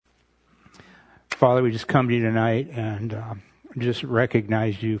Father, we just come to you tonight and just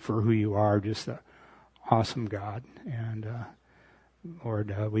recognize you for who you are, just an awesome God. And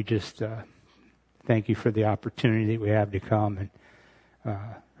Lord, we just thank you for the opportunity that we have to come and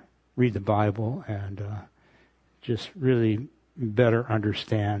read the Bible and just really better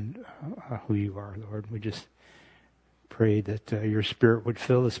understand who you are, Lord. We just pray that your Spirit would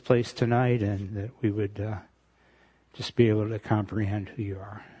fill this place tonight and that we would just be able to comprehend who you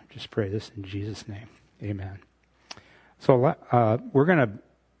are. Just pray this in Jesus' name. Amen. So we're going to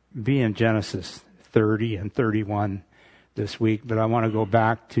be in Genesis 30 and 31 this week, but I want to go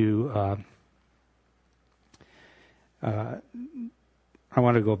back to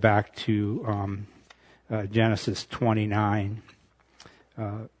Genesis 29.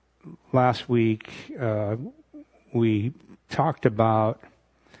 Last week we talked about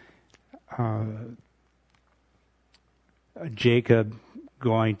Jacob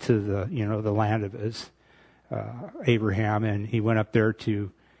going to the land of his Abraham, and he went up there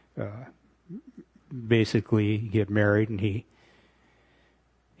to basically get married, and he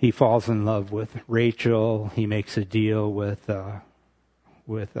falls in love with Rachel. He makes a deal with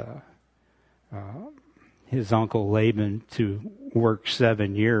his uncle Laban to work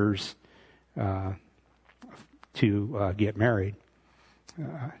 7 years to get married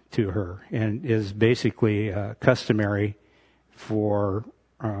to her, and is basically customary for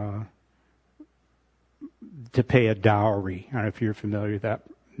to pay a dowry. I don't know if you're familiar with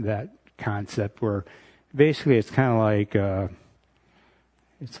that concept, where basically it's kind of like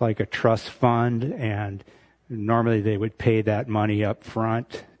it's like a trust fund, and normally they would pay that money up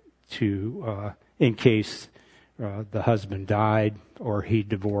front to in case the husband died or he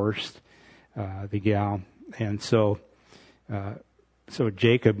divorced the gal, and so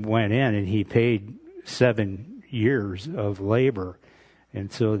Jacob went in and he paid 7 years of labor,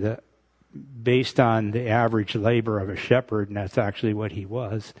 and so based on the average labor of a shepherd, and that's actually what he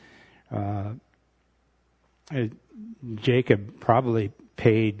was, Jacob probably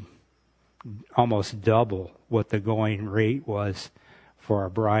paid almost double what the going rate was for a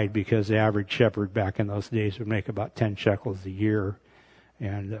bride, because the average shepherd back in those days would make about 10 shekels a year,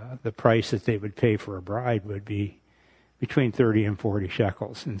 and the price that they would pay for a bride would be between 30 and 40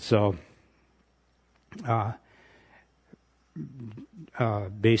 shekels. And so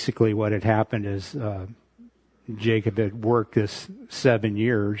basically what had happened is Jacob had worked this 7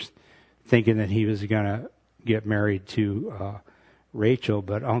 years thinking that he was going to get married to Rachel,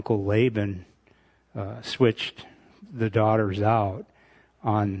 but Uncle Laban switched the daughters out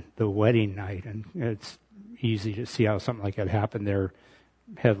on the wedding night, and it's easy to see how something like that happened. They're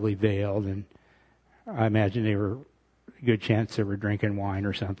heavily veiled, and I imagine they were a good chance they were drinking wine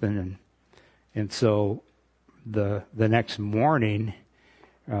or something, and so the next morning,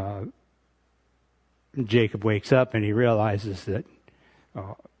 Jacob wakes up and he realizes that,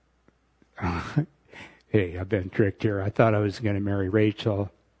 hey, I've been tricked here. I thought I was going to marry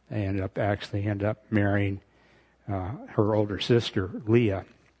Rachel. I ended up marrying her older sister, Leah.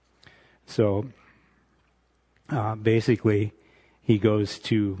 So basically, he goes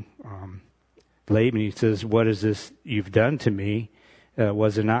to Laban. He says, "What is this you've done to me?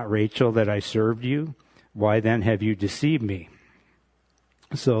 Was it not Rachel that I served you? Why then have you deceived me?"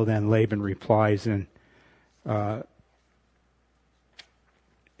 So then Laban replies in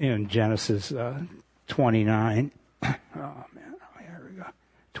Genesis 29. Oh man, here we go.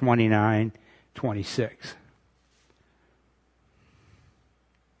 29:26.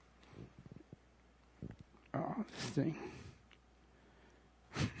 Oh, this thing.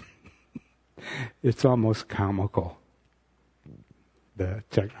 It's almost comical, the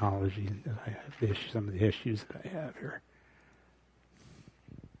technology that I have, some of the issues that I have here.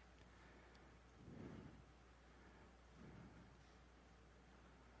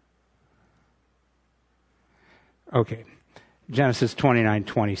 Okay, Genesis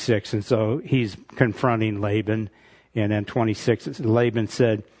 29:26, and so he's confronting Laban, and then 26, Laban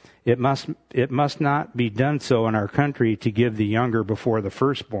said, It must not be done so in our country to give the younger before the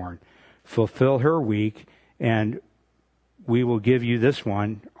firstborn. Fulfill her week, and we will give you this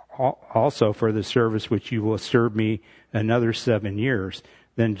one also for the service which you will serve me another 7 years.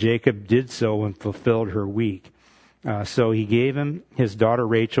 Then Jacob did so and fulfilled her week. So he gave him his daughter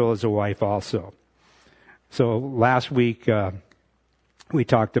Rachel as a wife also. So last week we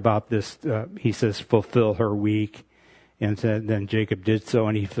talked about this. He says, fulfill her week. And then Jacob did so,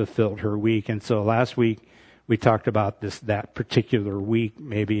 and he fulfilled her week. And so last week we talked about that particular week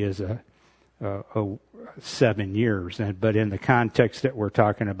maybe as a 7 years. But in the context that we're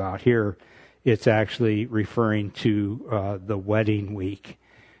talking about here, it's actually referring to the wedding week.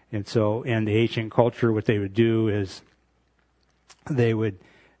 And so in the ancient culture, what they would do is they would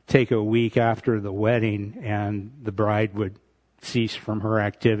take a week after the wedding, and the bride would cease from her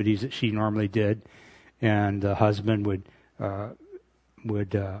activities that she normally did, and the husband would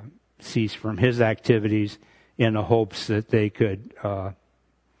cease from his activities in the hopes that they could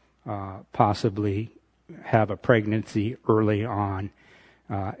possibly have a pregnancy early on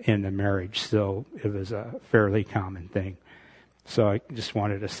in the marriage. So it was a fairly common thing. So I just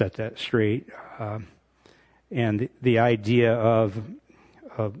wanted to set that straight. And the idea of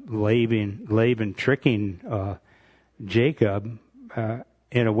Laban tricking Jacob,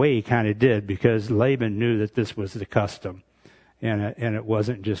 in a way he kind of did, because Laban knew that this was the custom. And it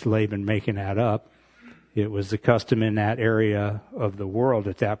wasn't just Laban making that up. It was the custom in that area of the world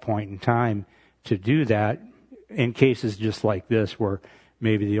at that point in time to do that in cases just like this, where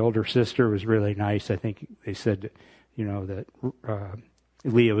maybe the older sister was really nice. I think they said that, that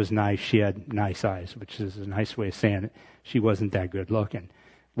Leah was nice. She had nice eyes, which is a nice way of saying it. She wasn't that good looking.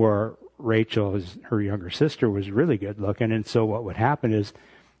 Where Rachel, her younger sister, was really good looking. And so what would happen is,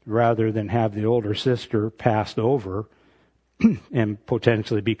 rather than have the older sister passed over and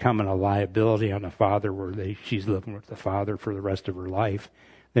potentially becoming a liability on the father, where she's living with the father for the rest of her life,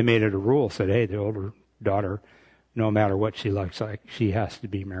 they made it a rule, said, hey, the older daughter, no matter what she looks like, she has to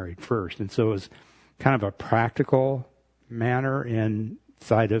be married first. And so it was kind of a practical manner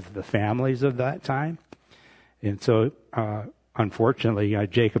inside of the families of that time. And so, unfortunately,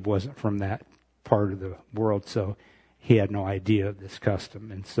 Jacob wasn't from that part of the world, so he had no idea of this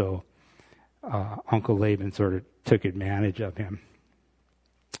custom. And so Uncle Laban sort of took advantage of him.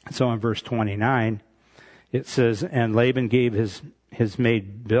 So in verse 29, it says, and Laban gave his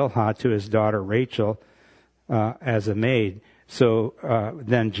maid Bilhah to his daughter Rachel as a maid. So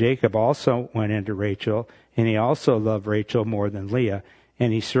then Jacob also went into Rachel, and he also loved Rachel more than Leah,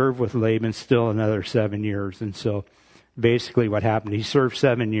 and he served with Laban still another 7 years. And so basically what happened, he served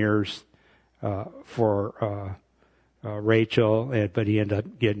 7 years for Rachel, but he ended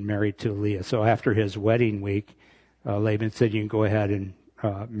up getting married to Leah. So after his wedding week, Laban said, you can go ahead and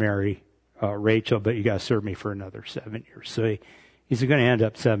marry Rachel, but you got to serve me for another 7 years. So he's going to end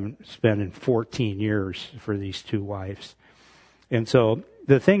up spending 14 years for these two wives. And so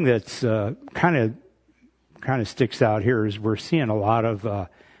the thing that's kind of sticks out here is we're seeing a lot of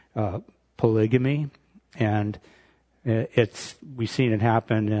polygamy, and we've seen it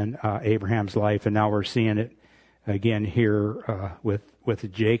happen in Abraham's life, and now we're seeing it again here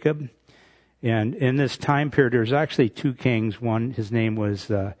with Jacob. And in this time period, there's actually two kings. One, his name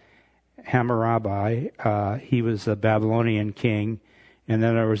was Hammurabi. He was a Babylonian king. And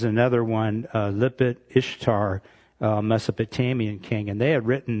then there was another one, Lipit Ishtar, Mesopotamian king. And they had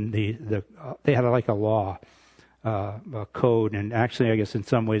written they had like a law, a code. And actually, I guess in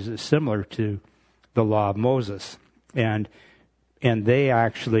some ways it's similar to the law of Moses. And they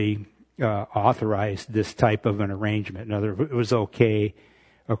actually authorized this type of an arrangement. In other words, it was okay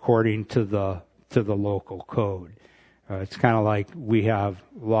according to the local code. It's kind of like we have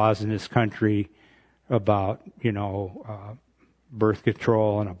laws in this country about, birth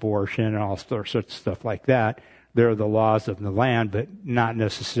control and abortion and all sorts of stuff like that. They're the laws of the land, but not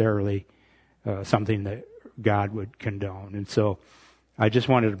necessarily something that God would condone. And so I just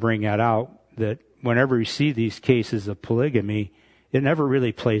wanted to bring that out, that whenever you see these cases of polygamy, it never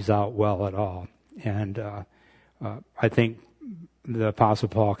really plays out well at all. And I think the Apostle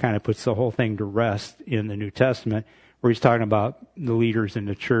Paul kind of puts the whole thing to rest in the New Testament, where he's talking about the leaders in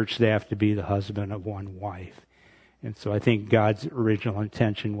the church. They have to be the husband of one wife. And so I think God's original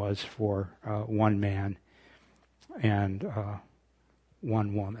intention was for one man and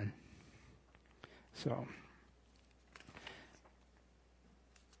one woman. So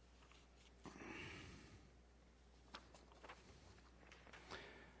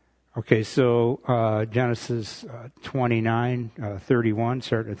okay, so Genesis 29:31,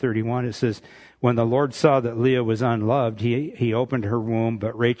 starting at 31, it says, when the Lord saw that Leah was unloved, he opened her womb,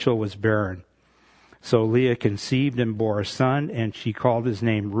 but Rachel was barren. So Leah conceived and bore a son, and she called his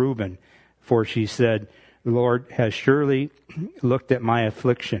name Reuben, for she said, the Lord has surely looked at my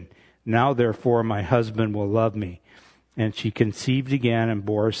affliction. Now, therefore, my husband will love me. And she conceived again and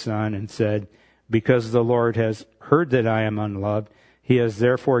bore a son, and said, because the Lord has heard that I am unloved, he has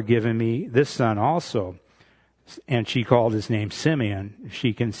therefore given me this son also. And she called his name Simeon.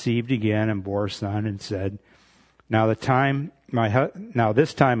 She conceived again and bore a son, and said, now this time my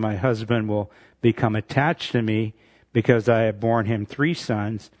husband will become attached to me, because I have borne him 3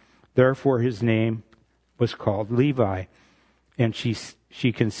 sons. Therefore his name was called Levi. And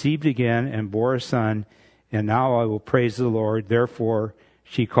she conceived again and bore a son, and now I will praise the Lord. Therefore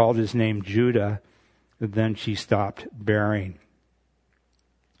she called his name Judah. Then she stopped bearing.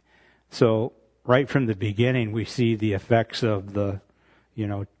 So right from the beginning, we see the effects of the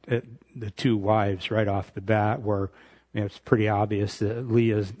two wives right off the bat, where it's pretty obvious that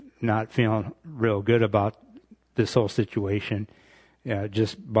Leah's not feeling real good about this whole situation,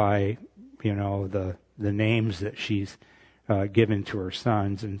 just by the names that she's given to her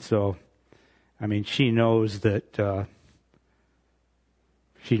sons. And so, I mean, she knows that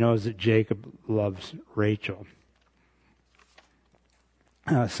Jacob loves Rachel.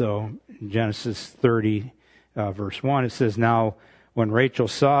 So Genesis 30, verse 1, it says, "Now when Rachel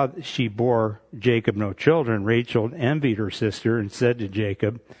saw that she bore Jacob no children, Rachel envied her sister and said to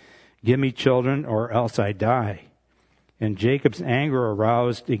Jacob, 'Give me children or else I die.' And Jacob's anger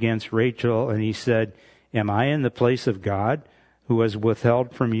aroused against Rachel, and he said, 'Am I in the place of God, who has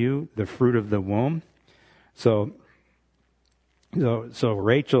withheld from you the fruit of the womb?'" So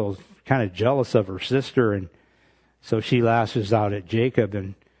Rachel's kind of jealous of her sister, and so she lashes out at Jacob,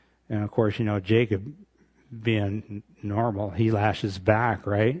 and of course, Jacob, being normal, he lashes back,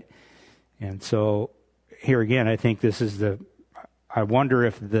 right? And so here again, I think this is I wonder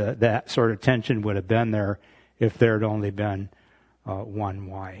if that sort of tension would have been there if there had only been one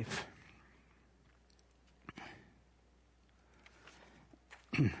wife.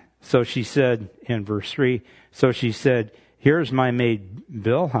 So she said in verse 3, so she said, "Here's my maid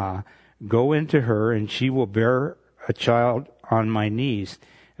Bilhah, go into her, and she will bear a child on my knees,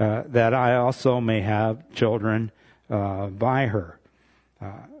 that I also may have children by her."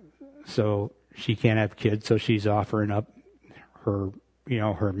 So she can't have kids, so she's offering up her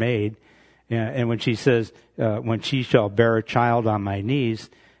maid. And when she says, "when she shall bear a child on my knees,"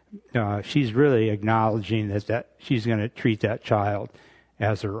 she's really acknowledging that she's going to treat that child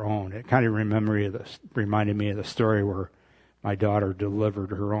as her own. It kind of reminded me of the story where my daughter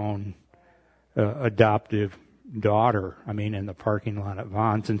delivered her own adoptive daughter, in the parking lot at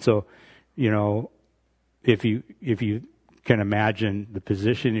Vaughn's. And so, if you can imagine the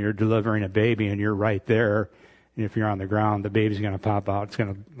position, you're delivering a baby and you're right there, and if you're on the ground, the baby's going to pop out, it's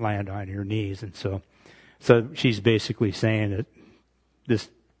going to land on your knees. And so she's basically saying that this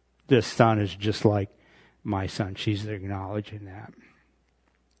son is just like my son. She's acknowledging that.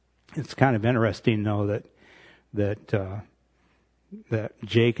 It's kind of interesting, though, that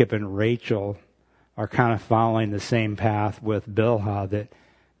Jacob and Rachel are kind of following the same path with Bilhah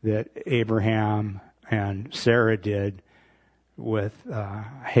that Abraham and Sarah did with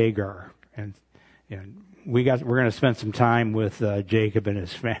Hagar, and we're going to spend some time with Jacob and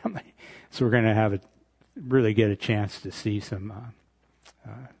his family, so we're going to really get a chance to see some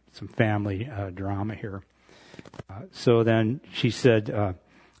family drama here. So then she said,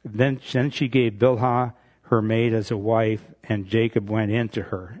 then she gave Bilhah her maid as a wife, and Jacob went into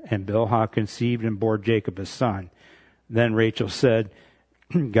her. And Bilhah conceived and bore Jacob a son. Then Rachel said,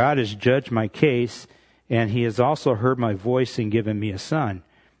 "God has judged my case, and he has also heard my voice and given me a son."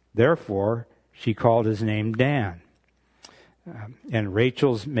 Therefore, she called his name Dan. And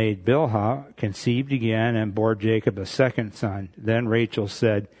Rachel's maid Bilhah conceived again and bore Jacob a second son. Then Rachel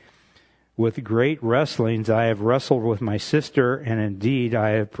said, "With great wrestlings I have wrestled with my sister, and indeed I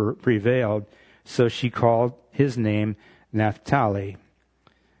have prevailed." So she called his name Naphtali.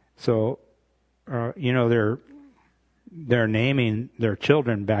 So, they're naming their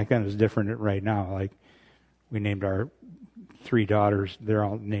children back then was different than right now. Like, we named our 3 daughters, they're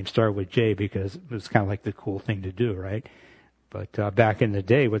all names started with J because it was kind of like the cool thing to do, right? But back in the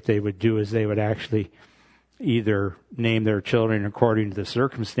day, what they would do is they would actually either name their children according to the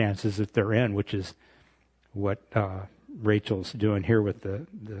circumstances that they're in, which is what Rachel's doing here with the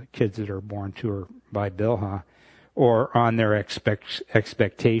kids that are born to her by Bilhah, or on their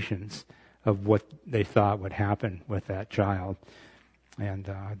expectations of what they thought would happen with that child. And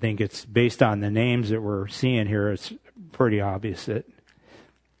I think it's based on the names that we're seeing here, it's pretty obvious that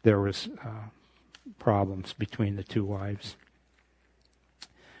there was problems between the 2 wives.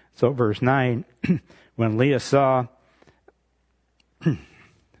 So verse 9, when Leah saw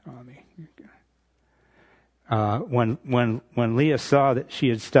when Leah saw that she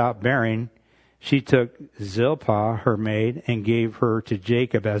had stopped bearing, she took Zilpah, her maid, and gave her to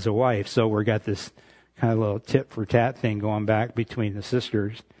Jacob as a wife. So we got this kind of little tit for tat thing going back between the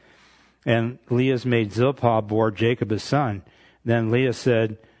sisters. And Leah's maid Zilpah bore Jacob a son. Then Leah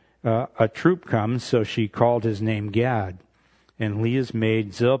said, "A troop comes," so she called his name Gad. And Leah's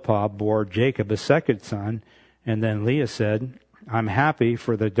maid Zilpah bore Jacob a second son. And then Leah said, "I'm happy,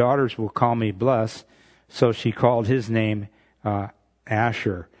 for the daughters will call me blessed." So she called his name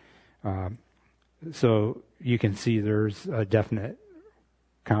Asher. So you can see there's a definite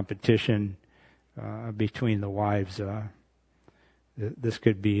competition between the wives. This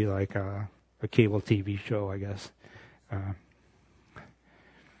could be like a cable TV show, I guess.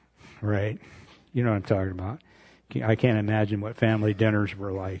 Right. You know what I'm talking about. I can't imagine what family dinners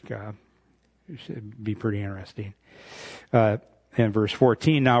were like. It should be pretty interesting. In verse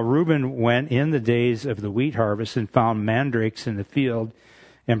 14, now Reuben went in the days of the wheat harvest and found mandrakes in the field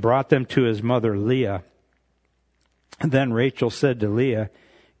and brought them to his mother Leah. And then Rachel said to Leah,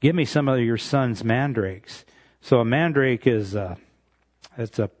 give me some of your son's mandrakes. So a mandrake is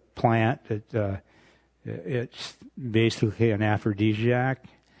it's a plant. It's basically an aphrodisiac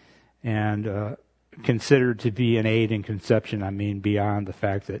and considered to be an aid in conception. I mean, beyond the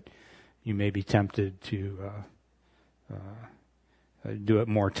fact that you may be tempted to do it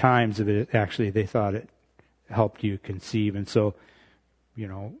more times if it actually they thought it helped you conceive. And so,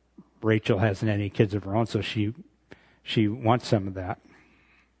 Rachel hasn't any kids of her own, so she wants some of that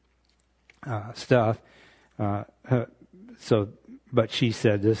stuff. But she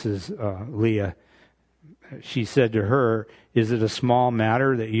said, this is Leah. She said to her, is it a small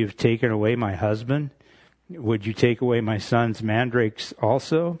matter that you've taken away my husband? Would you take away my son's mandrakes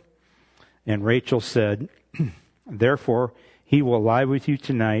also? And Rachel said, therefore, he will lie with you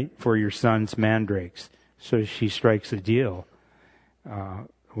tonight for your son's mandrakes. So she strikes a deal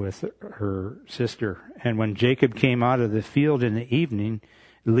with her sister. And when Jacob came out of the field in the evening,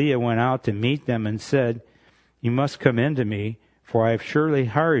 Leah went out to meet them and said, you must come in to me, for I have surely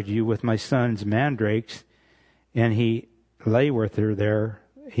hired you with my son's mandrakes. And he lay with her there.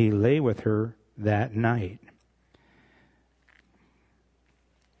 He lay with her that night.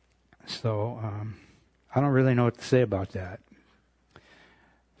 So I don't really know what to say about that.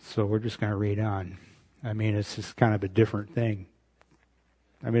 So we're just going to read on. I mean, it's just kind of a different thing.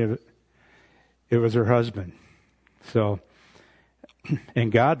 I mean, it was her husband. So,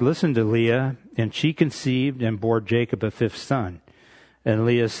 and God listened to Leah, and she conceived and bore Jacob a fifth son. And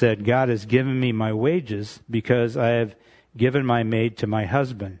Leah said, God has given me my wages because I have given my maid to my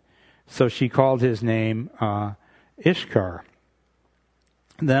husband. So she called his name Ishkar.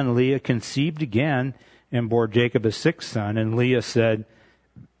 Then Leah conceived again and bore Jacob a sixth son. And Leah said,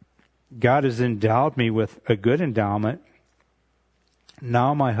 God has endowed me with a good endowment.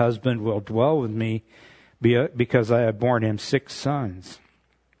 Now my husband will dwell with me because I have borne him six sons.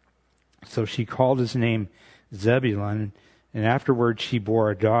 So she called his name Zebulun. And afterwards she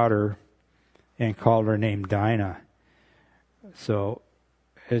bore a daughter and called her name Dinah. So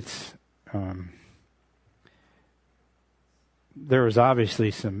it's, there was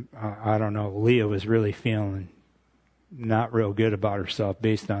obviously some, Leah was really feeling not real good about herself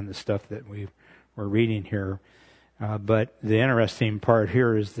based on the stuff that we were reading here. But the interesting part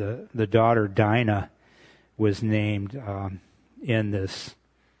here is the daughter Dinah was named in this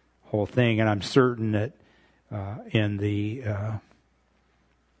whole thing. And I'm certain that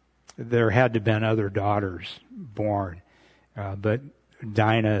there had to have been other daughters born, but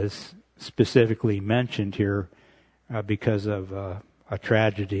Dinah is specifically mentioned here because of a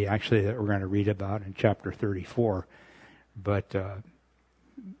tragedy, actually, that we're going to read about in chapter 34. But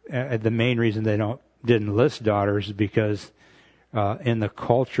the main reason they didn't list daughters is because in the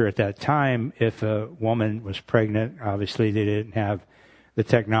culture at that time, if a woman was pregnant, obviously they didn't have the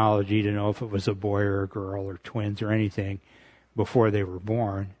technology to know if it was a boy or a girl or twins or anything before they were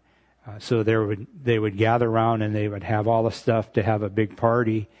born. So they would gather around and they would have all the stuff to have a big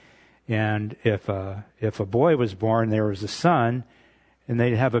party. And if a boy was born, there was a son, and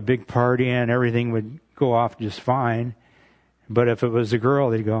they'd have a big party and everything would go off just fine. But if it was a girl,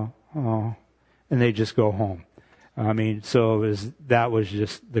 they'd go, oh, and they'd just go home. I mean, so that was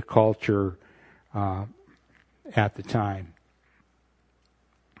just the culture at the time.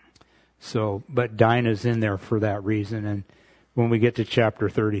 So, but Dinah's in there for that reason. And when we get to chapter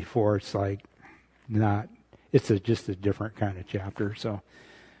 34, it's like just a different kind of chapter. So,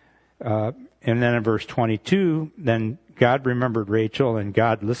 and then in verse 22, then God remembered Rachel, and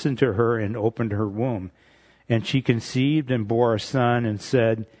God listened to her and opened her womb. And she conceived and bore a son and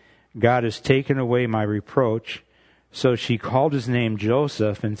said, God has taken away my reproach. So she called his name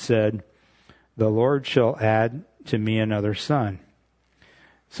Joseph and said, the Lord shall add to me another son.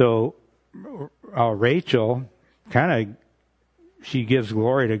 So Rachel she gives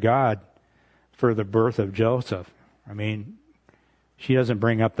glory to God for the birth of Joseph. I mean, she doesn't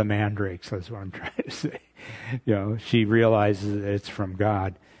bring up the mandrakes, that's what I'm trying to say. She realizes that it's from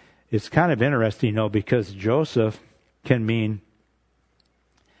God. It's kind of interesting, though, because Joseph can mean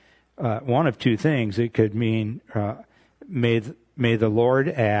one of two things. It could mean may the Lord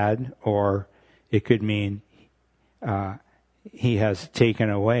add, or it could mean he has taken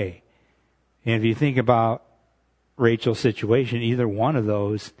away. And if you think about Rachel's situation, either one of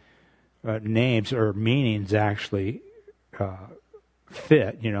those names or meanings actually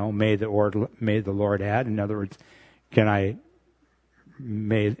fit. You know, may the Lord add. In other words,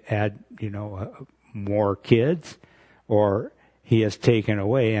 may add, more kids, or he has taken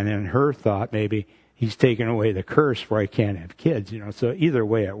away. And in her thought, maybe he's taken away the curse where I can't have kids. So either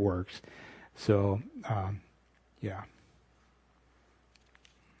way it works. So yeah.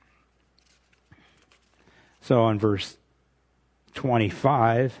 So in verse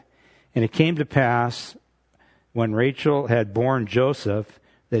 25, and it came to pass when Rachel had borne Joseph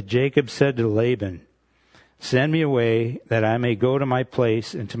that Jacob said to Laban, "Send me away that I may go to my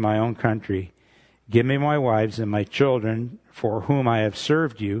place and to my own country. Give me my wives and my children for whom I have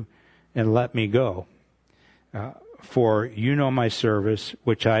served you, and let me go. For you know my service,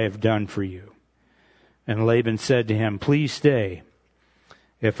 which I have done for you." And Laban said to him, "Please stay,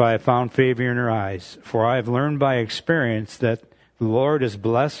 if I have found favor in your eyes. For I have learned by experience that the Lord has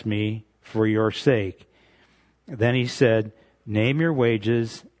blessed me for your sake." Then he said, "Name your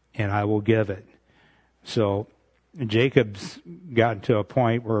wages, and I will give it." So Jacob's gotten to a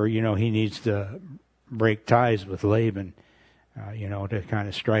point where, he needs to break ties with Laban, to kind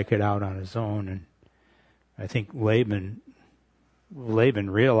of strike it out on his own. And I think Laban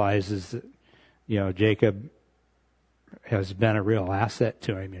realizes that, Jacob has been a real asset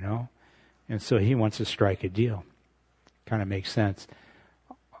to him, and so he wants to strike a deal. Kind of makes sense,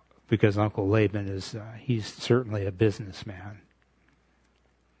 because Uncle Laban he's certainly a businessman.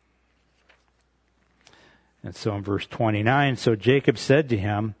 And so in verse 29, so Jacob said to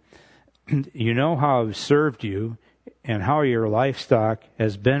him, "You know how I've served you, and how your livestock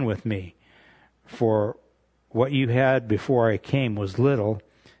has been with me. For what you had before I came was little,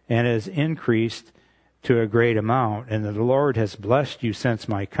 and has increased to a great amount. And the Lord has blessed you since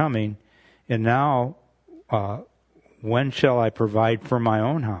my coming. And now, when shall I provide for my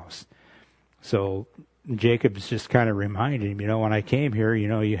own house?" So Jacob's just kind of reminding him, when I came here,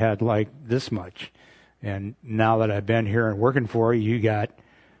 you had like this much. And now that I've been here and working for you, you got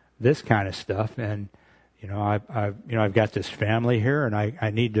this kind of stuff. And, I've got this family here, and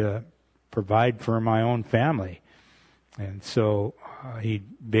I need to provide for my own family. And so he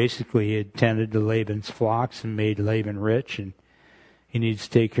basically attended to Laban's flocks and made Laban rich, and he needs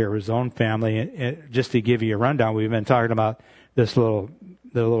to take care of his own family. And just to give you a rundown, we've been talking about the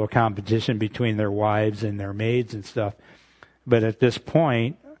little competition between their wives and their maids and stuff. But at this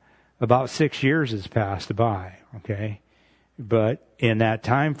point, about 6 years has passed by, okay? But in that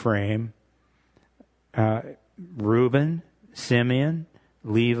time frame, Reuben, Simeon,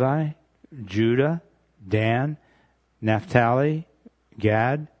 Levi, Judah, Dan, Naphtali,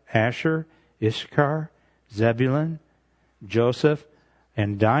 Gad, Asher, Issachar, Zebulun, Joseph,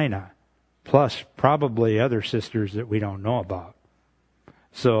 and Dinah, plus probably other sisters that we don't know about.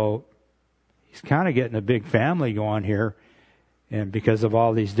 So he's kind of getting a big family going here. And because of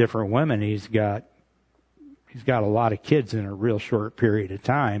all these different women, he's got a lot of kids in a real short period of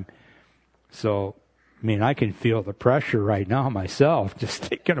time. So, I can feel the pressure right now myself, just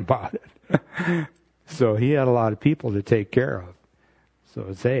thinking about it. So he had a lot of people to take care of. So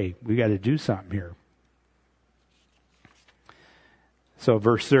it's, hey, we got to do something here. So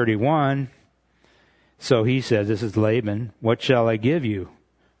verse 31, so he said, this is Laban, "What shall I give you?"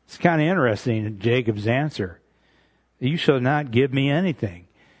 It's kind of interesting, Jacob's answer. "You shall not give me anything."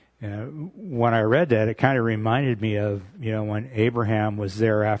 When I read that, it kind of reminded me of, when Abraham was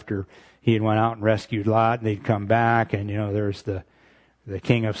there after he had went out and rescued Lot, and they'd come back, and, there's the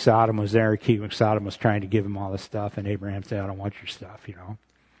king of Sodom was there. King of Sodom was trying to give him all the stuff, and Abraham said, "I don't want your stuff,"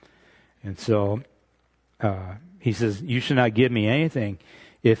 And so he says, "You shall not give me anything.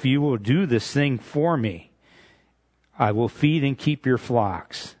 If you will do this thing for me, I will feed and keep your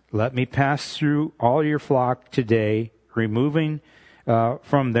flocks. Let me pass through all your flock today, removing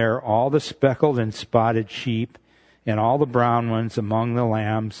from there all the speckled and spotted sheep, and all the brown ones among the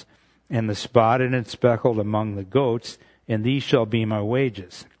lambs, and the spotted and speckled among the goats, and these shall be my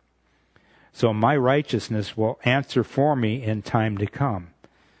wages. So my righteousness will answer for me in time to come."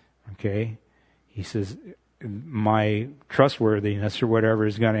 Okay? He says, my trustworthiness or whatever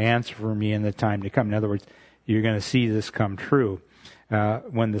is going to answer for me in the time to come. In other words, you're going to see this come true.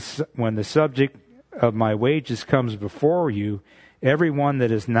 When the subject of my wages comes before you, every one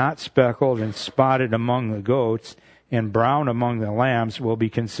that is not speckled and spotted among the goats and brown among the lambs will be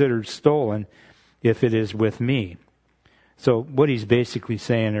considered stolen if it is with me. So what he's basically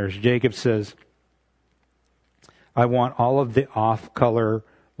saying there is, Jacob says, I want all of the off-color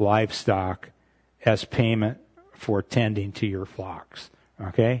livestock as payment for tending to your flocks.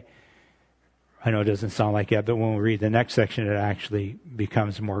 Okay? I know it doesn't sound like that, but when we read the next section, it actually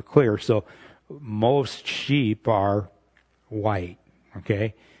becomes more clear. So most sheep are white.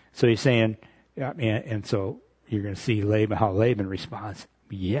 Okay? So he's saying, and so you're going to see how Laban responds.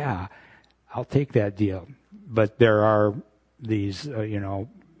 Yeah, I'll take that deal. But there are these,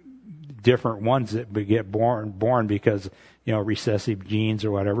 different ones that would get born because, recessive genes or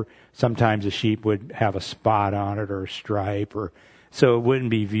whatever. Sometimes a sheep would have a spot on it or a stripe, so it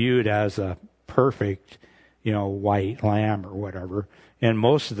wouldn't be viewed as a perfect, white lamb or whatever. And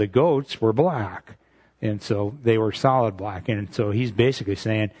most of the goats were black. And so they were solid black. And so he's basically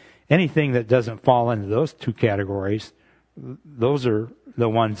saying anything that doesn't fall into those two categories, those are the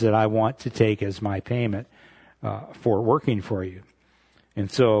ones that I want to take as my payment for working for you.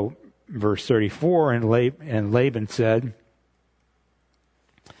 And so verse 34, and Laban said,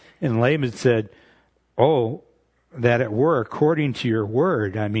 oh, that it were according to your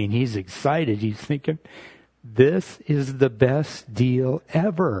word. I mean, he's excited. He's thinking, this is the best deal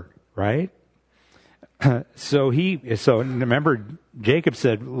ever, right? So remember, Jacob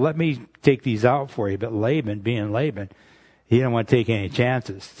said, let me take these out for you. But Laban, being Laban, he didn't want to take any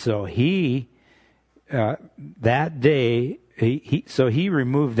chances. So that day, he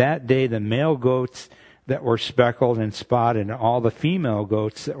removed that day the male goats that were speckled and spotted, and all the female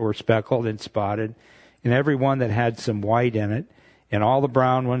goats that were speckled and spotted, and every one that had some white in it, and all the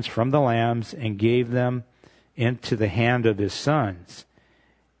brown ones from the lambs, and gave them into the hand of his sons.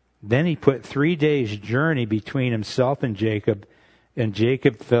 Then he put 3 days' journey between himself and Jacob fed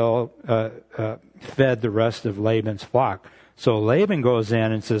the rest of Laban's flock. So Laban goes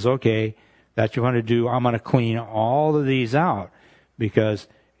in and says, okay, that you want to do, I'm going to clean all of these out, because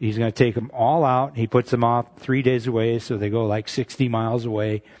he's going to take them all out. He puts them off 3 days away, so they go like 60 miles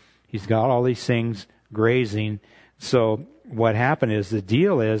away. He's got all these things grazing. So what happened is, the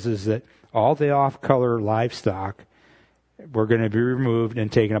deal is that all the off-color livestock were going to be removed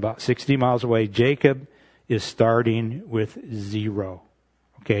and taken about 60 miles away. Jacob is starting with 0,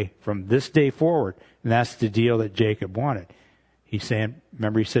 okay, from this day forward. And that's the deal that Jacob wanted. He's saying,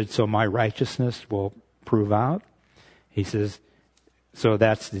 remember he said, so my righteousness will prove out. He says, so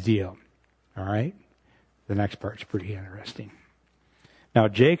that's the deal. All right? The next part's pretty interesting. Now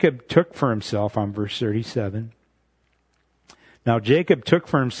Jacob took for himself, on verse 37, now Jacob took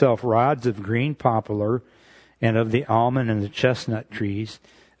for himself rods of green poplar and of the almond and the chestnut trees,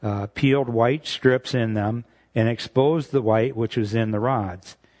 peeled white strips in them, and exposed the white which was in the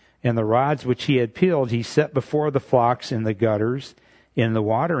rods. And the rods which he had peeled he set before the flocks in the gutters, in the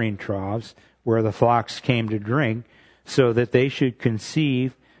watering troughs, where the flocks came to drink, so that they should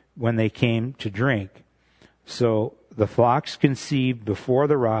conceive when they came to drink. So the flocks conceived before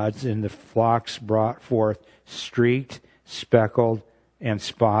the rods, and the flocks brought forth streaked, speckled, and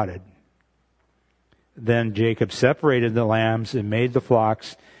spotted. Then Jacob separated the lambs and made the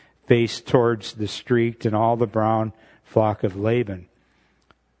flocks face towards the streaked and all the brown flock of Laban.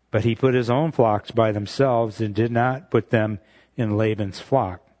 But he put his own flocks by themselves and did not put them in Laban's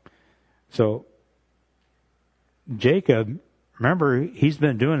flock. So Jacob, remember, he's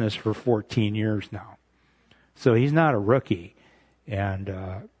been doing this for 14 years now. So he's not a rookie. And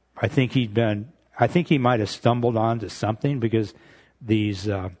I think he might have stumbled onto something, because these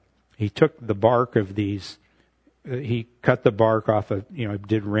he took the bark of these, he cut the bark off of,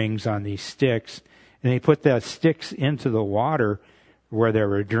 did rings on these sticks, and he put that sticks into the water where they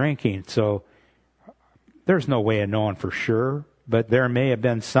were drinking. So there's no way of knowing for sure, but there may have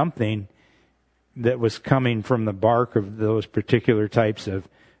been something that was coming from the bark of those particular types of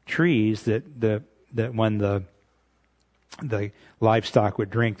trees that when the livestock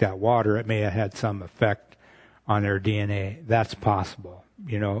would drink that water, it may have had some effect on their DNA. That's possible.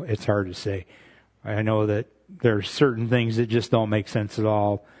 It's hard to say. I know that there's certain things that just don't make sense at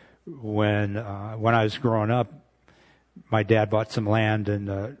all. When I was growing up, my dad bought some land in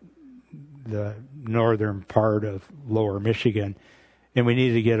the northern part of lower Michigan, and we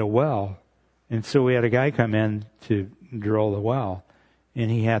needed to get a well. And so we had a guy come in to drill the well, and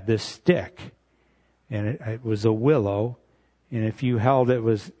he had this stick, and it was a willow, and if you held it, it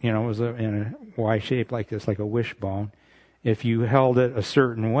was in a Y shape like this, like a wishbone. If you held it a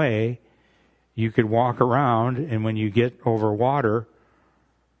certain way, you could walk around, and when you get over water,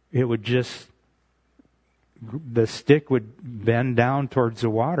 it would the stick would bend down towards the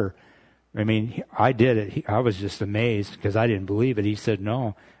water. I mean, I did it. I was just amazed because I didn't believe it. He said,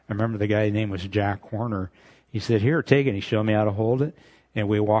 no. I remember the guy's name was Jack Horner. He said, here, take it. He showed me how to hold it. And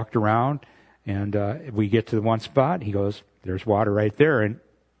we walked around, and we get to the one spot. He goes, there's water right there. And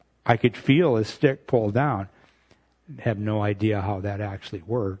I could feel his stick pull down. have no idea how that actually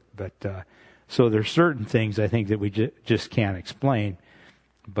worked. But so there's certain things I think that we just can't explain.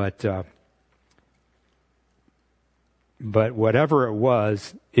 But whatever it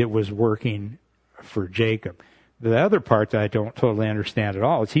was working for Jacob. The other part that I don't totally understand at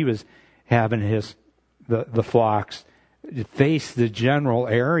all is he was having the flocks face the general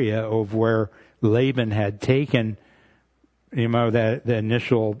area of where Laban had taken. You remember that the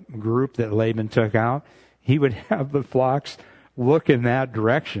initial group that Laban took out? He would have the flocks look in that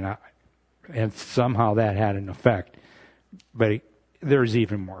direction, and somehow that had an effect. But there's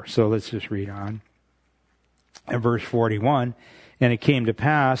even more. So let's just read on. In verse 41, and it came to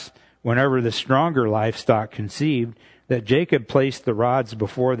pass, whenever the stronger livestock conceived, that Jacob placed the rods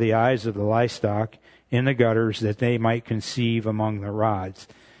before the eyes of the livestock in the gutters, that they might conceive among the rods.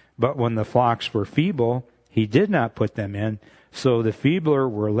 But when the flocks were feeble, he did not put them in. So the feebler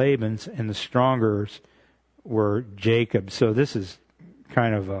were Laban's, and the strongers were Jacob's. So this is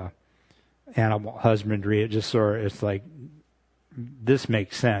kind of animal husbandry. It just sort of, it's like, this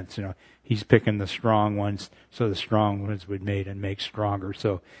makes sense. He's picking the strong ones, so the strong ones would mate and make stronger.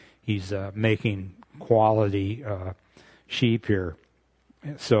 So he's making quality sheep here.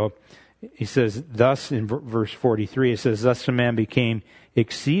 So he says, thus in verse 43, it says, thus the man became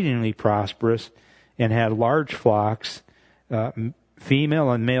exceedingly prosperous and had large flocks,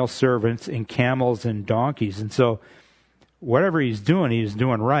 female and male servants, and camels and donkeys. And so whatever he's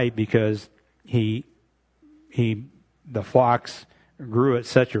doing right, because the flocks grew at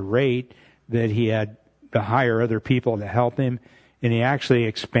such a rate that he had to hire other people to help him. And he actually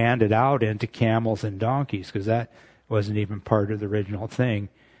expanded out into camels and donkeys, because that wasn't even part of the original thing.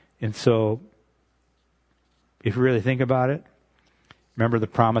 And so, if you really think about it, remember the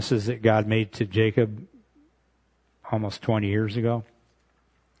promises that God made to Jacob almost 20 years ago?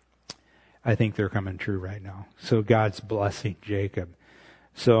 I think they're coming true right now. So God's blessing Jacob.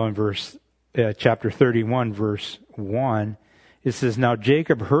 So in chapter 31, verse 1, it says, now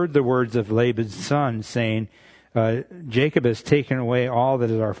Jacob heard the words of Laban's son, saying, Jacob has taken away all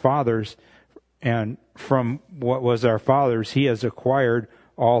that is our father's, and from what was our father's he has acquired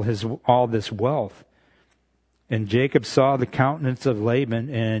all this wealth. And Jacob saw the countenance of Laban,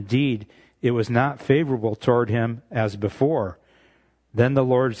 and indeed it was not favorable toward him as before. Then the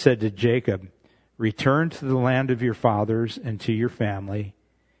Lord said to Jacob, return to the land of your fathers and to your family,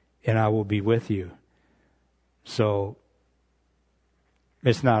 and I will be with you. So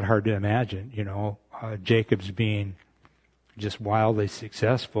it's not hard to imagine, Jacob's being just wildly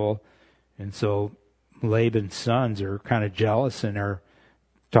successful. And so Laban's sons are kind of jealous and are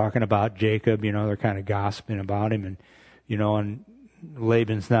talking about Jacob, they're kind of gossiping about him. And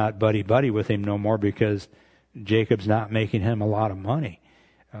Laban's not buddy-buddy with him no more because Jacob's not making him a lot of money.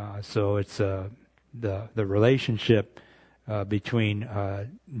 So it's the relationship between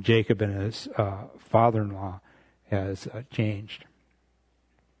Jacob and his father-in-law has changed.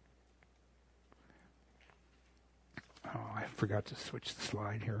 Oh, I forgot to switch the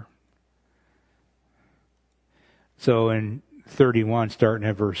slide here. So in 31, starting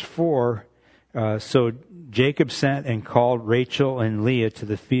at verse 4, so Jacob sent and called Rachel and Leah to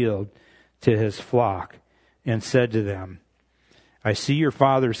the field to his flock and said to them, I see your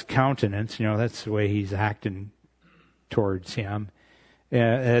father's countenance, that's the way he's acting towards him.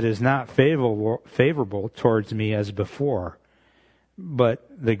 It is not favorable towards me as before, but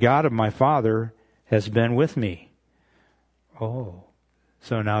the God of my father has been with me. Oh,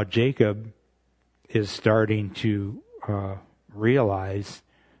 so now Jacob is starting to realize,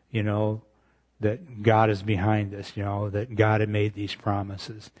 that God is behind this, that God had made these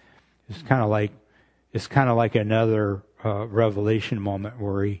promises. It's kind of like another revelation moment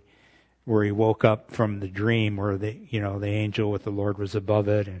where he woke up from the dream where the angel with the Lord was above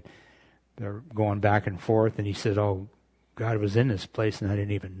it, and they're going back and forth, and he said, "Oh, God was in this place, and I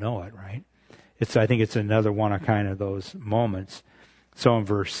didn't even know it." Right? I think it's another one of kind of those moments. So in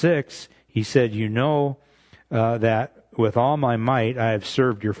verse 6, he said, that with all my might I have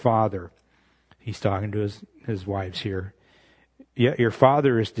served your father. He's talking to his wives here. Yet your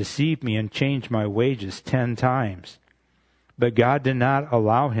father has deceived me and changed my wages 10 times. But God did not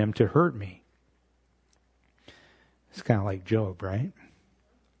allow him to hurt me. It's kind of like Job, right?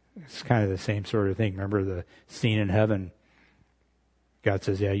 It's kind of the same sort of thing. Remember the scene in heaven? God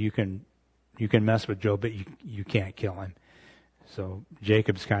says, yeah, you can mess with Job, but you can't kill him. So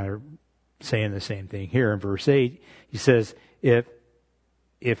Jacob's kind of saying the same thing here. In verse 8, he says, if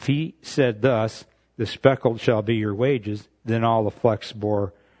he said thus, the speckled shall be your wages, then all the flocks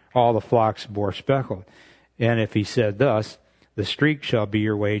bore speckled. And if he said thus, the streak shall be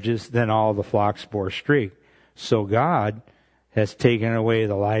your wages, then all the flocks bore streak. So God has taken away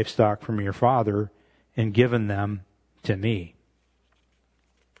the livestock from your father and given them to me.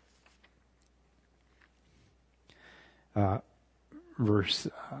 Verse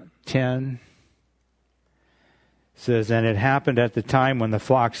 10 says, and it happened at the time when the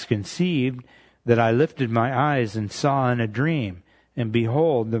flocks conceived that I lifted my eyes and saw in a dream, and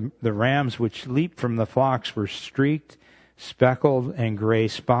behold, the rams which leaped from the flocks were streaked, speckled, and gray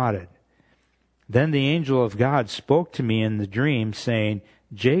spotted. Then the angel of God spoke to me in the dream, saying,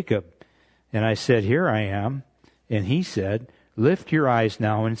 Jacob. And I said, Here I am. And he said, Lift your eyes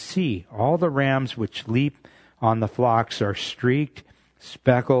now and see. All the rams which leap on the flocks are streaked,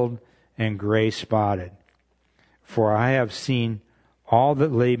 speckled, and gray spotted. For I have seen all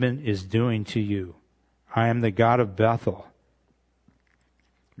that Laban is doing to you. I am the God of Bethel.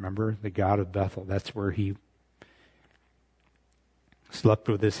 Remember, the God of Bethel. That's where he slept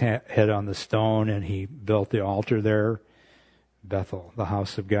with his head on the stone, and he built the altar there. Bethel, the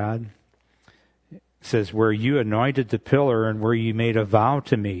house of God. It says, where you anointed the pillar and where you made a vow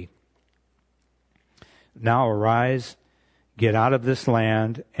to me. Now arise, get out of this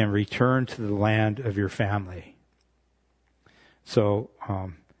land, and return to the land of your family. So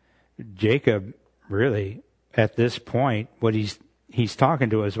Jacob, really, at this point, what he's talking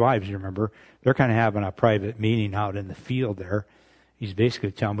to his wives, you remember, they're kind of having a private meeting out in the field there. He's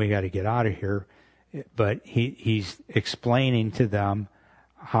basically telling them, we got to get out of here. But he's explaining to them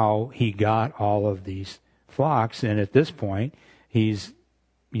how he got all of these flocks. And at this point, he's,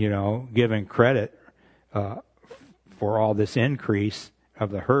 giving credit for all this increase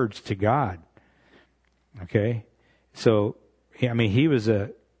of the herds to God. Okay? So, he was a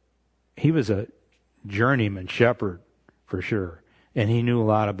journeyman shepherd for sure. And he knew a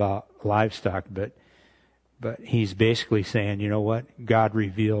lot about livestock, but he's basically saying, you know what? God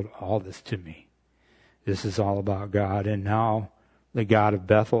revealed all this to me. This is all about God. And now the God of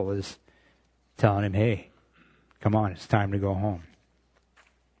Bethel is telling him, hey, come on, it's time to go home.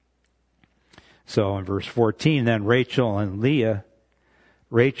 So in verse 14, then Rachel and Leah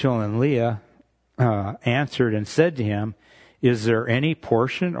answered and said to him, is there any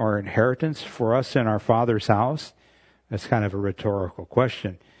portion or inheritance for us in our father's house? That's kind of a rhetorical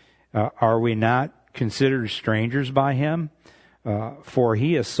question. Are we not considered strangers by him? For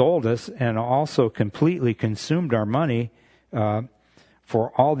he has sold us and also completely consumed our money.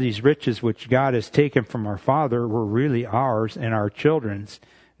 For all these riches which God has taken from our father were really ours and our children's.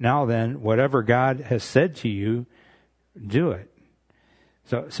 Now then, whatever God has said to you, do it.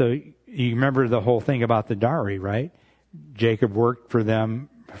 So you remember the whole thing about the dowry, right? Jacob worked for them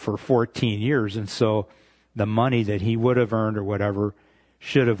for 14 years, and so the money that he would have earned or whatever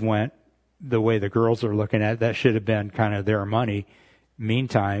should have went the way the girls are looking at it. That should have been kind of their money.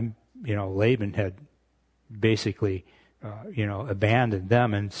 Meantime, Laban had basically, abandoned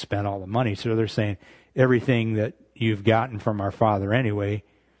them and spent all the money. So they're saying everything that you've gotten from our father anyway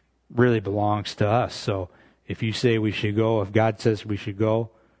really belongs to us. So if you say we should go, if God says we should go,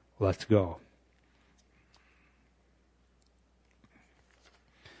 let's go.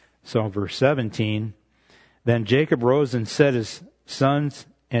 So verse 17, then Jacob rose and set his sons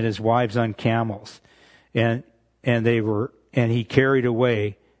and his wives on camels, and he carried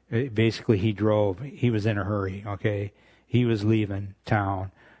away. Basically, he drove. He was in a hurry. Okay, he was leaving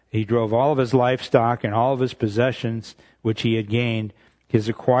town. He drove all of his livestock and all of his possessions, which he had gained, his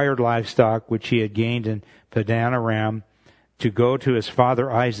acquired livestock, which he had gained in Padan Aram, to go to his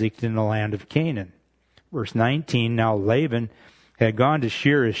father Isaac in the land of Canaan. Verse 19, now Laban had gone to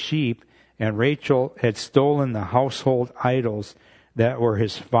shear his sheep, and Rachel had stolen the household idols that were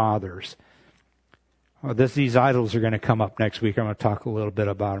his father's. These idols are going to come up next week. I'm going to talk a little bit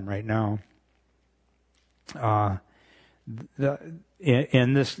about them right now.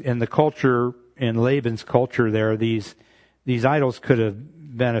 In the culture, in Laban's culture, there these idols could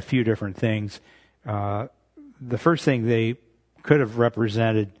have been a few different things. The first thing, they could have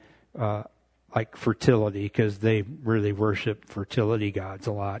represented like fertility, because they really worship fertility gods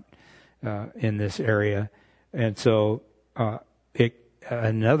a lot in this area. And so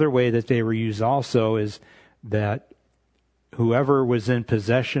another way that they were used also is that whoever was in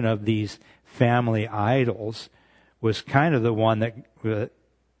possession of these family idols was kind of the one that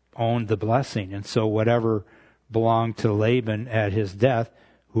owned the blessing. And so whatever belonged to Laban at his death,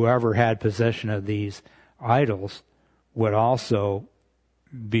 whoever had possession of these idols would also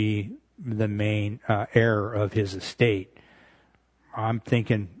be the main heir of his estate. I'm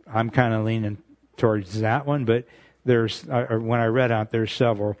kind of leaning towards that one, but there's, when I read out, there's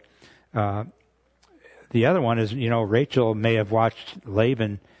several. The other one is, Rachel may have watched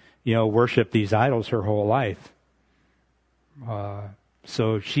Laban worshiped these idols her whole life.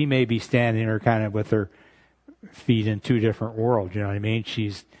 So she may be standing there kind of with her feet in two different worlds. You know what I mean?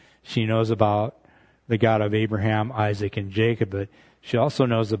 She knows about the God of Abraham, Isaac, and Jacob, but she also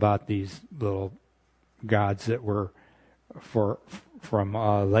knows about these little gods that were from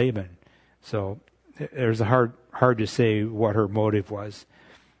Laban. So there's hard to say what her motive was.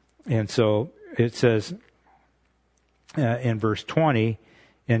 And so it says in verse 20,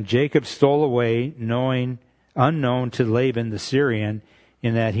 and Jacob stole away, unknown to Laban the Syrian,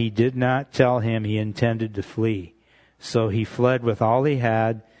 in that he did not tell him he intended to flee. So he fled with all he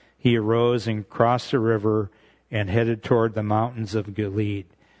had. He arose and crossed the river and headed toward the mountains of Gilead.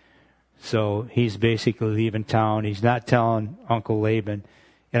 So he's basically leaving town. He's not telling Uncle Laban.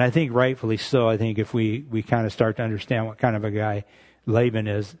 And I think rightfully so. I think if we kind of start to understand what kind of a guy Laban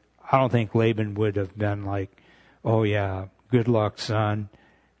is, I don't think Laban would have been like, oh yeah, good luck, son.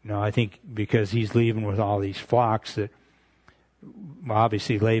 No, I think because he's leaving with all these flocks that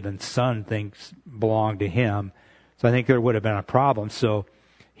obviously Laban's son thinks belong to him. So I think there would have been a problem. So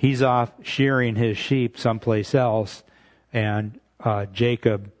he's off shearing his sheep someplace else, and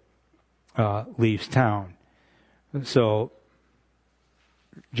Jacob leaves town. So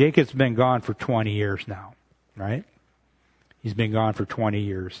Jacob's been gone for 20 years now, right? He's been gone for 20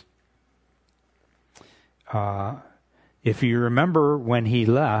 years. If you remember when he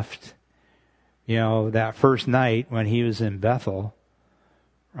left, that first night when he was in Bethel,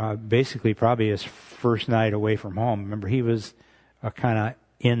 basically probably his first night away from home. Remember, he was kind of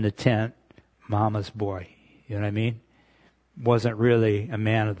in the tent, mama's boy. You know what I mean? Wasn't really a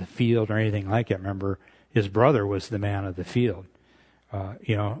man of the field or anything like that. Remember, his brother was the man of the field.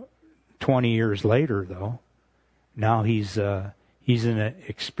 20 years later, though, now he's an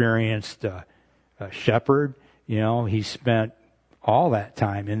experienced shepherd. He spent all that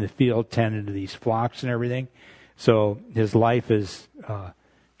time in the field tending to these flocks and everything. So his life is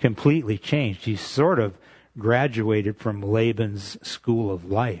completely changed. He's sort of graduated from Laban's school of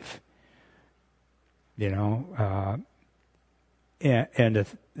life. And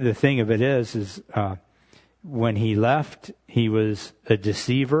the thing of it is when he left, he was a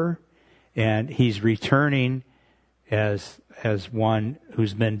deceiver, and he's returning as one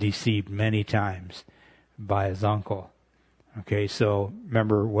who's been deceived many times by his uncle. Okay, so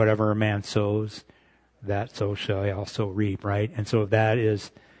remember, whatever a man sows, that so shall he also reap, right? And so that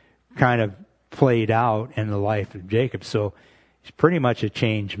is kind of played out in the life of Jacob. So he's pretty much a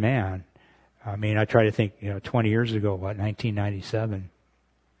changed man. I mean, I try to think, 20 years ago, 1997?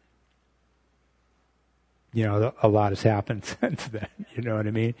 A lot has happened since then, you know what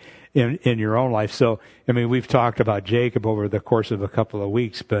I mean, in your own life. So, I mean, we've talked about Jacob over the course of a couple of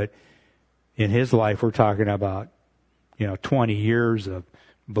weeks, but in his life, we're talking about, 20 years of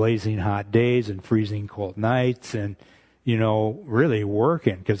blazing hot days and freezing cold nights and, really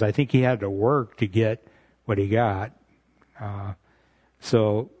working, because I think he had to work to get what he got.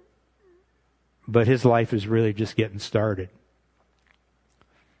 But his life is really just getting started.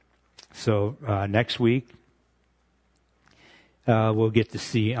 So next week, we'll get to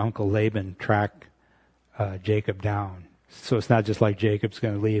see Uncle Laban track Jacob down. So it's not just like Jacob's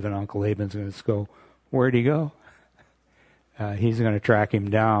going to leave and Uncle Laban's going to go, where'd he go? He's going to track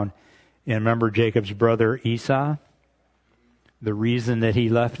him down. And remember Jacob's brother Esau? The reason that he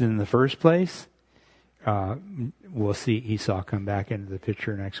left in the first place? We'll see Esau come back into the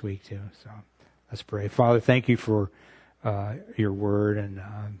picture next week too. So let's pray. Father, thank you for your word, and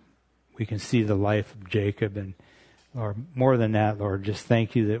we can see the life of Jacob. And Lord, more than that, Lord, just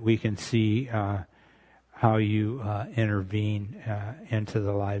thank you that we can see how you intervene into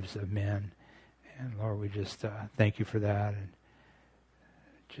the lives of men. And Lord, we just thank you for that, and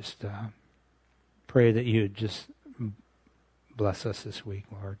just pray that you would just bless us this week,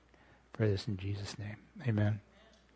 Lord. Pray this in Jesus' name. Amen.